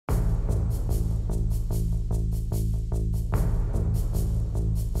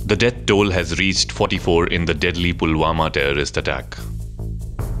The death toll has reached 44 in the deadly Pulwama terrorist attack.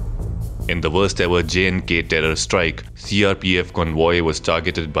 In the worst ever J&K terror strike, CRPF convoy was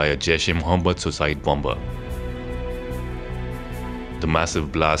targeted by a Jaish-e-Mohammed suicide bomber. The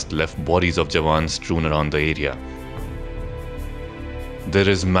massive blast left bodies of jawans strewn around the area. There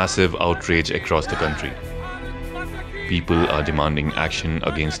is massive outrage across the country. People are demanding action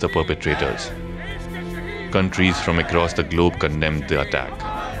against the perpetrators. Countries from across the globe condemned the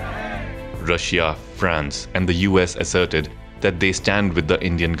attack. Russia, France, and the US asserted that they stand with the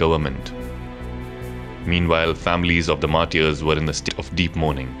Indian government. Meanwhile, families of the martyrs were in a state of deep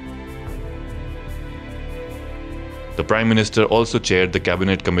mourning. The Prime Minister also chaired the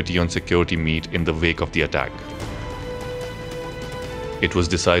Cabinet Committee on Security meet in the wake of the attack. It was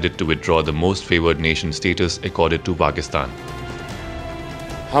decided to withdraw the most favored nation status accorded to Pakistan.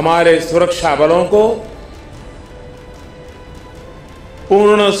 हमारे सुरक्षा बलों को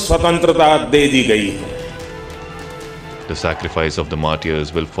पूर्ण स्वतंत्रता दे दी गई है. The sacrifice of the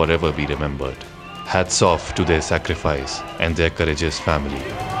martyrs will forever be remembered. Hats off to their sacrifice and their courageous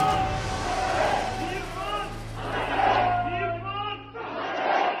family.